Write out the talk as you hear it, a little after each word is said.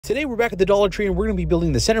Today we're back at the Dollar Tree and we're going to be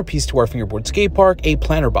building the centerpiece to our fingerboard skate park, a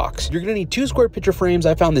planter box. You're going to need 2 square picture frames.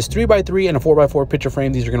 I found this 3x3 and a 4x4 picture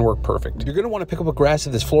frame. These are going to work perfect. You're going to want to pick up a grass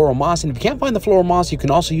of this floral moss, and if you can't find the floral moss, you can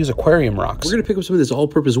also use aquarium rocks. We're going to pick up some of this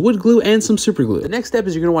all-purpose wood glue and some super glue. The next step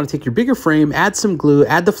is you're going to want to take your bigger frame, add some glue,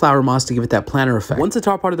 add the flower moss to give it that planter effect. Once the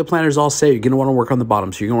top part of the planter is all set, you're going to want to work on the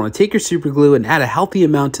bottom. So you're going to want to take your super glue and add a healthy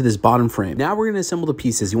amount to this bottom frame. Now we're going to assemble the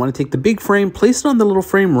pieces. You want to take the big frame, place it on the little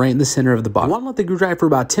frame right in the center of the bottom. You want to let the glue dry for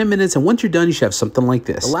about 10 minutes, and once you're done, you should have something like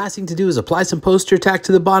this. The last thing to do is apply some poster tack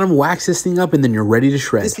to the bottom, wax this thing up, and then you're ready to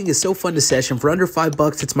shred. This thing is so fun to session. For under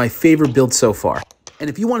 $5, it's my favorite build so far. And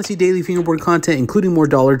if you want to see daily fingerboard content, including more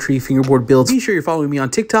Dollar Tree fingerboard builds, be sure you're following me on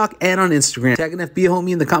TikTok and on Instagram. Tag an FB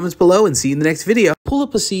homie in the comments below and see you in the next video. Pull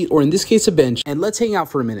up a seat, or in this case a bench, and let's hang out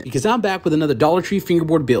for a minute because I'm back with another Dollar Tree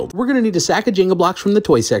fingerboard build. We're going to need a sack of Jenga blocks from the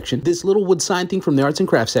toy section, this little wood sign thing from the arts and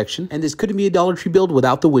crafts section, and this couldn't be a Dollar Tree build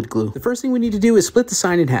without the wood glue. The first thing we need to do is split the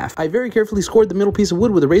sign in half. I very carefully scored the middle piece of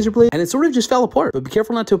wood with a razor blade, and it sort of just fell apart, but be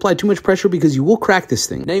careful not to apply too much pressure because you will crack this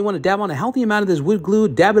thing. Now you want to dab on a healthy amount of this wood glue,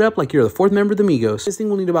 dab it up like you're the 4th member of the Migos. This thing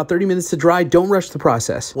will need about 30 minutes to dry. Don't rush the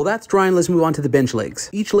process. Well, that's drying. Let's move on to the bench legs.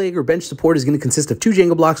 Each leg or bench support is going to consist of 2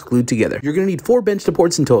 Jenga blocks glued together. You're going to need 4 bench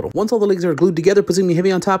supports in total. Once all the legs are glued together, put something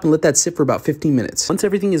heavy on top and let that sit for about 15 minutes. Once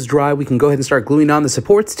everything is dry, we can go ahead and start gluing on the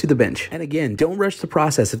supports to the bench. And again, don't rush the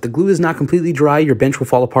process. If the glue is not completely dry, your bench will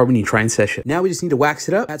fall apart when you try and sesh it. Now we just need to wax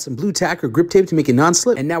it up, add some blue tack or grip tape to make it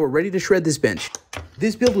non-slip, and now we're ready to shred this bench.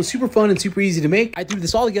 This build was super fun and super easy to make. I threw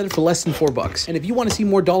this all together for less than $4. And if you want to see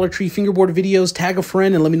more Dollar Tree fingerboard videos, tag a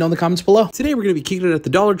friend and let me know in the comments below. Today we're going to be kicking it at the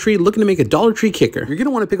Dollar Tree, looking to make a Dollar Tree kicker. You're going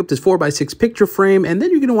to want to pick up this 4x6 picture frame, and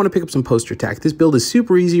then you're going to want to pick up some poster tack. This build is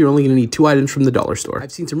super easy. You're only going to need 2 items from the dollar store.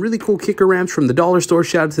 I've seen some really cool kicker ramps from the dollar store.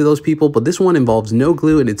 Shout out to those people, but this one involves no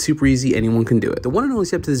glue and it's super easy. Anyone can do it. The one and only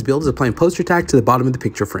step to this build is applying poster tack to the bottom of the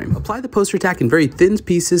picture frame. Apply the poster tack in very thin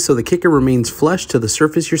pieces so the kicker remains flush to the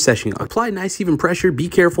surface you're seshing on. Apply nice even pressure. Be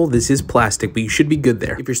careful. This is plastic, but you should be good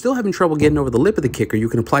there. If you're still having trouble getting over the lip of the kicker, you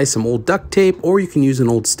can apply some old duct tape or you can use an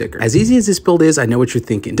old sticker. As easy as this build is, I know what you're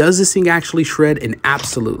thinking. Does this thing actually shred? And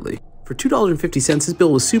absolutely. For $2.50, this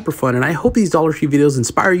build was super fun, and I hope these Dollar Tree videos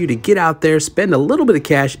inspire you to get out there, spend a little bit of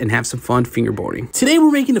cash, and have some fun fingerboarding. Today,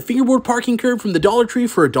 we're making a fingerboard parking curb from the Dollar Tree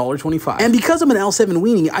for $1.25. And because I'm an L7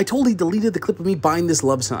 weenie, I totally deleted the clip of me buying this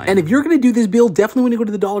love sign. And if you're going to do this build, definitely when you go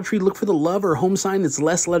to the Dollar Tree, look for the love or home sign that's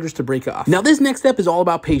less letters to break off. Now, this next step is all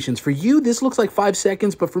about patience. For you, this looks like 5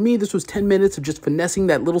 seconds, but for me, this was 10 minutes of just finessing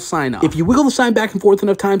that little sign off. If you wiggle the sign back and forth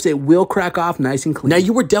enough times, it will crack off nice and clean. Now,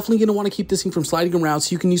 you are definitely going to want to keep this thing from sliding around,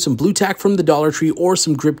 so you can use some blue tack from the Dollar Tree or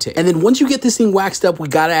some grip tape. And then once you get this thing waxed up, we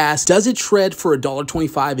gotta ask, does it shred for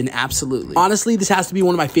 $1.25? And absolutely. Honestly, this has to be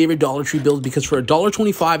one of my favorite Dollar Tree builds because for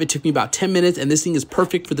 $1.25, it took me about 10 minutes, and this thing is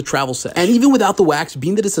perfect for the travel set. And even without the wax,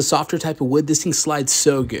 being that it's a softer type of wood, this thing slides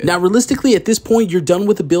so good. Now, realistically, at this point, you're done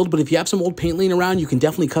with the build, but if you have some old paint laying around, you can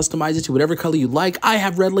definitely customize it to whatever color you like. I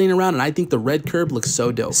have red laying around, and I think the red curb looks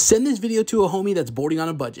so dope. Send this video to a homie that's boarding on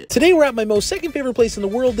a budget. Today, we're at my most second favorite place in the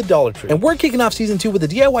world, the Dollar Tree. And we're kicking off season 2 with a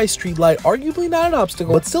DIY street light, arguably not an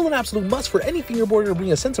obstacle, but still an absolute must for any fingerboarder to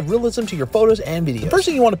bring a sense of realism to your photos and videos. The first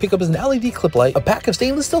thing you want to pick up is an LED clip light, a pack of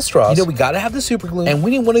stainless steel straws, we gotta have the super glue, and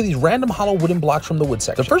we need one of these random hollow wooden blocks from the wood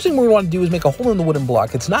section. The first thing we want to do is make a hole in the wooden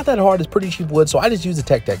block. It's not that hard, it's pretty cheap wood, so I just use a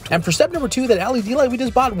tech tool. And for step number 2, that LED light we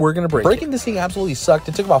just bought, we're gonna break it. Breaking this thing absolutely sucked.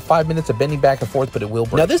 It took about 5 minutes of bending back and forth, but it will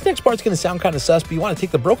break. Now this next part's gonna sound kind of sus, but you want to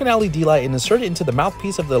take the broken LED light and insert it into the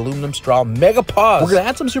mouthpiece of the aluminum straw. Mega pause. We're gonna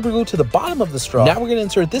add some super glue to the bottom of the straw. Now we're gonna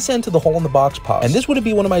insert this end to the hole in the box. Pause. And this would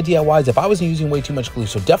be one of my DIYs if I wasn't using way too much glue,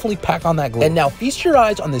 so definitely pack on that glue. And now feast your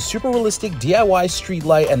eyes on this super realistic DIY street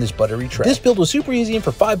light and this buttery tray. This build was super easy, and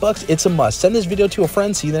for $5, it's a must. Send this video to a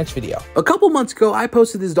friend. See you in the next video. A couple months ago, I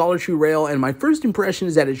posted this Dollar Tree rail, and my first impression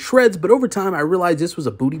is that it shreds, but over time, I realized this was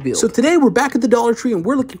a booty build. So today, we're back at the Dollar Tree, and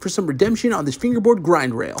we're looking for some redemption on this fingerboard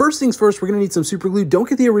grind rail. First things first, we're gonna need some super glue. Don't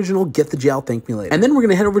get the original, get the gel. Thank me later. And then we're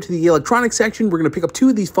gonna head over to the electronics section. We're gonna pick up 2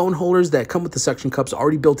 of these phone holders that come with the suction cups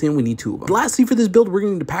already built in. We need 2 of them. Lastly, for this build, we're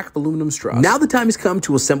gonna need to pack up aluminum straws. Now the time has come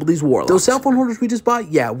to assemble these warlocks. Those cell phone holders we just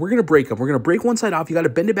bought, yeah, we're gonna break them. We're gonna break one side off. You gotta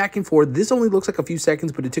bend it back and forth. This only looks like a few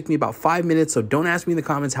seconds, but it took me about 5 minutes, so don't ask me in the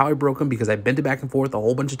comments how I broke them because I bent it back and forth a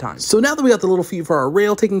whole bunch of times. So now that we got the little feet for our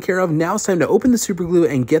rail taken care of, now it's time to open the super glue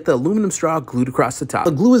and get the aluminum straw glued across the top.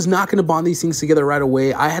 The glue is not gonna bond these things together right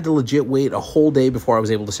away. I had to legit wait a whole day before I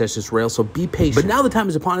was able to sesh this rail, so be patient. But now the time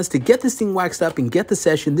is upon us to get this thing waxed up and get the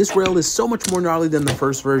session. This rail is so much more gnarly than the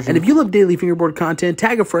first version. And if you love daily fingerboard content,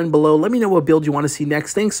 tag a friend below. Let me know what build you want to see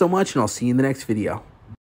next. Thanks so much, and I'll see you in the next video.